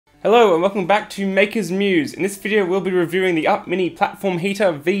Hello and welcome back to Makers Muse. In this video we'll be reviewing the Up Mini Platform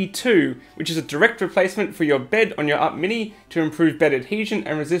Heater V2, which is a direct replacement for your bed on your Up Mini to improve bed adhesion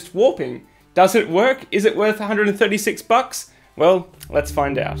and resist warping. Does it work? Is it worth 136 bucks? Well, let's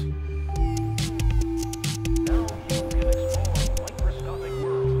find out.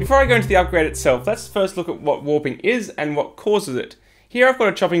 Before I go into the upgrade itself, let's first look at what warping is and what causes it. Here I've got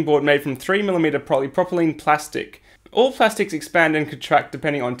a chopping board made from 3mm polypropylene plastic. All plastics expand and contract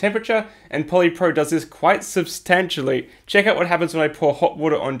depending on temperature, and Polypro does this quite substantially. Check out what happens when I pour hot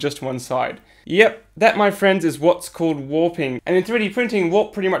water on just one side. Yep, that my friends is what's called warping. And in 3D printing,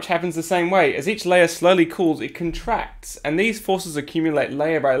 warp pretty much happens the same way. As each layer slowly cools, it contracts, and these forces accumulate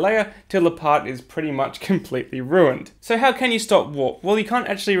layer by layer till the part is pretty much completely ruined. So how can you stop warp? Well, you can't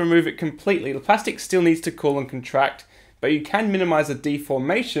actually remove it completely. The plastic still needs to cool and contract, but you can minimize the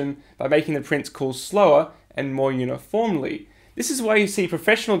deformation by making the prints cool slower and more uniformly. This is why you see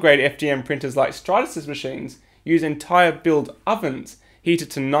professional grade FDM printers like Stratus's machines use entire build ovens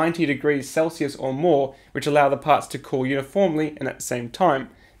heated to 90 degrees Celsius or more, which allow the parts to cool uniformly and at the same time.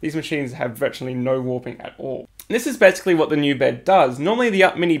 These machines have virtually no warping at all. This is basically what the new bed does. Normally the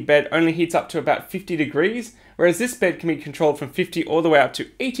Up Mini bed only heats up to about 50 degrees, whereas this bed can be controlled from 50 all the way up to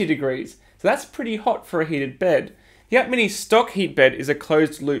 80 degrees. So that's pretty hot for a heated bed. The Up Mini stock heat bed is a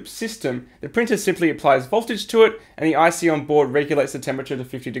closed loop system. The printer simply applies voltage to it and the IC on board regulates the temperature to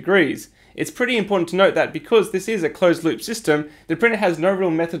 50 degrees. It's pretty important to note that because this is a closed loop system, the printer has no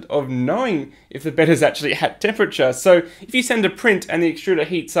real method of knowing if the bed is actually at temperature. So if you send a print and the extruder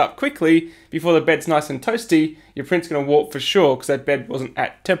heats up quickly before the bed's nice and toasty, your print's going to warp for sure because that bed wasn't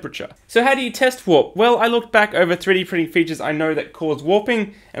at temperature. So how do you test warp? Well, I looked back over 3D printing features I know that cause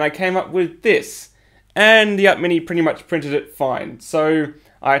warping and I came up with this. And the Up Mini pretty much printed it fine, so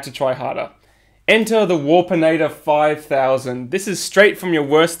I had to try harder. Enter the Warpinator 5000. This is straight from your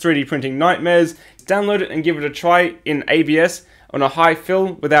worst 3D printing nightmares. Download it and give it a try in ABS on a high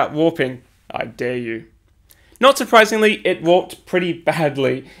fill without warping. I dare you. Not surprisingly, it warped pretty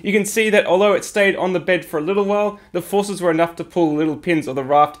badly. You can see that although it stayed on the bed for a little while, the forces were enough to pull little pins of the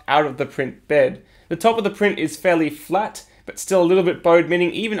raft out of the print bed. The top of the print is fairly flat, but still a little bit bowed,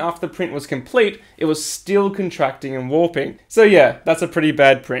 meaning even after the print was complete, it was still contracting and warping. So yeah, that's a pretty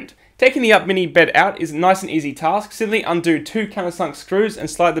bad print. Taking the Up Mini bed out is a nice and easy task. Simply undo 2 countersunk screws and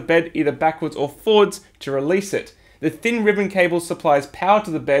slide the bed either backwards or forwards to release it. The thin ribbon cable supplies power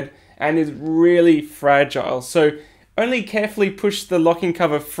to the bed and is really fragile, so only carefully push the locking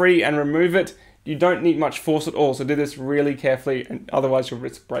cover free and remove it. You don't need much force at all, so do this really carefully, and otherwise you'll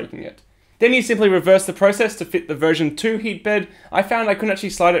risk breaking it. Then you simply reverse the process to fit the version 2 heat bed. I found I couldn't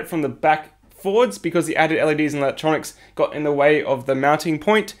actually slide it from the back forwards because the added LEDs and electronics got in the way of the mounting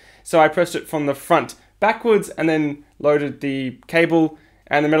point. So I pressed it from the front backwards and then loaded the cable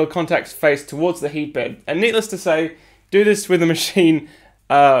and the metal contacts face towards the heat bed. And needless to say, do this with the machine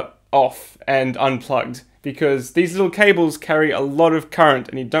off and unplugged because these little cables carry a lot of current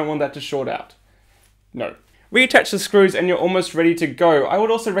and you don't want that to short out. No. Reattach the screws and you're almost ready to go. I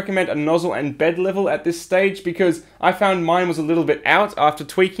would also recommend a nozzle and bed level at this stage because I found mine was a little bit out after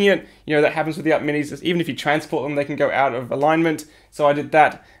tweaking it. You know, that happens with the Up Minis. Even if you transport them, they can go out of alignment. So I did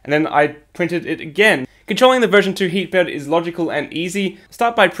that and then I printed it again. Controlling the version 2 heat bed is logical and easy.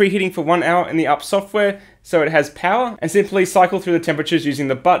 Start by preheating for 1 hour in the Up software so it has power and simply cycle through the temperatures using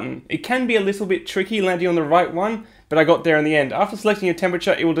the button. It can be a little bit tricky landing on the right one, but I got there in the end. After selecting a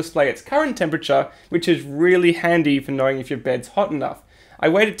temperature, it will display its current temperature, which is really handy for knowing if your bed's hot enough. I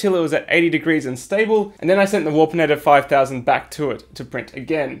waited till it was at 80 degrees and stable, and then I sent the Warpinator 5000 back to it to print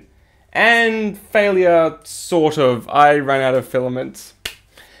again. And failure, sort of. I ran out of filaments.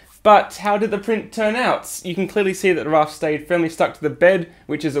 But how did the print turn out? You can clearly see that the raft stayed firmly stuck to the bed,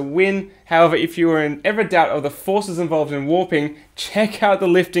 which is a win. However, if you were in ever doubt of the forces involved in warping, check out the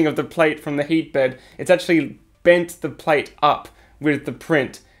lifting of the plate from the heat bed. It's actually bent the plate up with the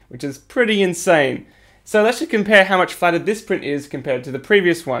print, which is pretty insane. So let's just compare how much flatter this print is compared to the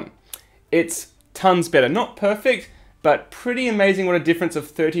previous one. It's tons better. Not perfect, but pretty amazing what a difference of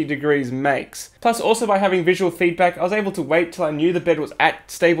 30 degrees makes. Plus also by having visual feedback, I was able to wait till I knew the bed was at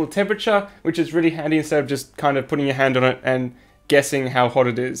stable temperature, which is really handy instead of just kind of putting your hand on it and guessing how hot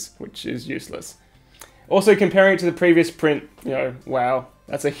it is, which is useless. Also comparing it to the previous print, you know, wow,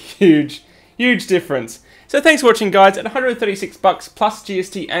 that's a huge Huge difference. So thanks for watching, guys. At $136 plus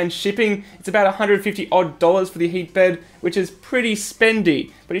GST and shipping, it's about $150 odd for the heat bed, which is pretty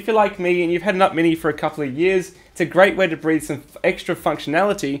spendy. But if you're like me and you've had an Up Mini for a couple of years, it's a great way to breathe some extra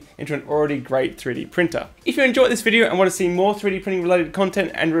functionality into an already great 3D printer. If you enjoyed this video and want to see more 3D printing related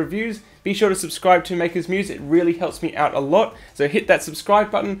content and reviews, be sure to subscribe to Makers Muse. It really helps me out a lot. So hit that subscribe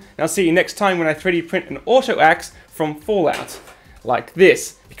button, and I'll see you next time when I 3D print an auto axe from Fallout. Like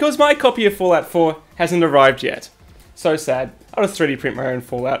this. Because my copy of Fallout 4 hasn't arrived yet. So sad. I'll just 3D print my own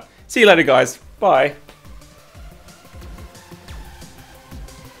Fallout. See you later, guys. Bye.